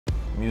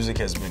Music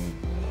has been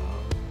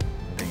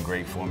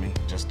great for me,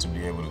 just to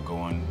be able to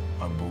go in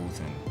a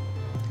booth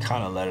and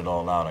kind of let it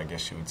all out, I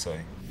guess you would say.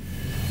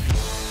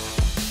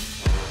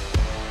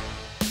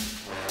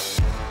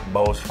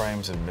 Bose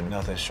frames have been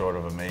nothing short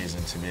of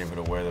amazing. To be able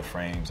to wear the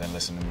frames and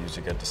listen to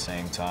music at the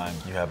same time.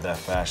 You have that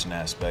fashion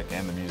aspect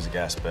and the music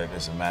aspect.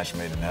 It's a match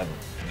made in heaven.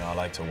 You know, I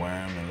like to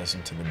wear them and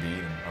listen to the beat,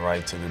 and I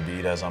write to the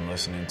beat as I'm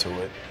listening to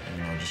it.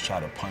 You know, just try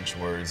to punch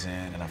words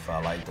in, and if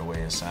I like the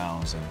way it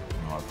sounds, and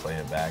you know, I play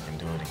it back and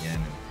do it again,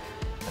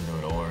 and I do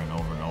it over and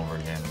over and over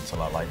again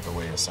until I like the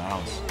way it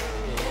sounds.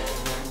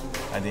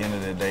 At the end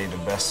of the day, the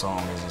best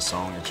song is a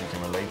song that you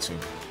can relate to.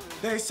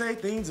 They say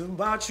things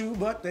about you,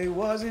 but they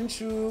wasn't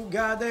true.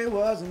 God, they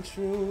wasn't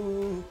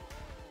true.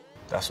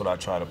 That's what I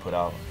try to put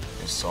out,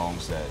 is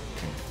songs that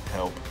can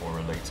help or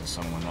relate to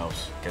someone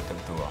else, get them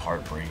through a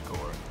heartbreak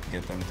or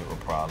get them through a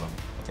problem.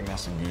 I think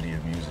that's the beauty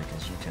of music,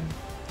 is you can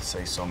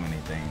say so many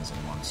things in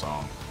one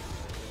song.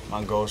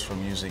 My goals for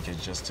music is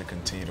just to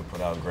continue to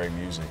put out great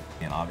music.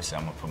 And obviously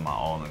I'm gonna put my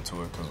all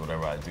into it, because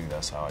whatever I do,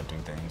 that's how I do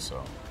things.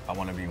 So I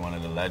wanna be one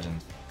of the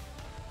legends.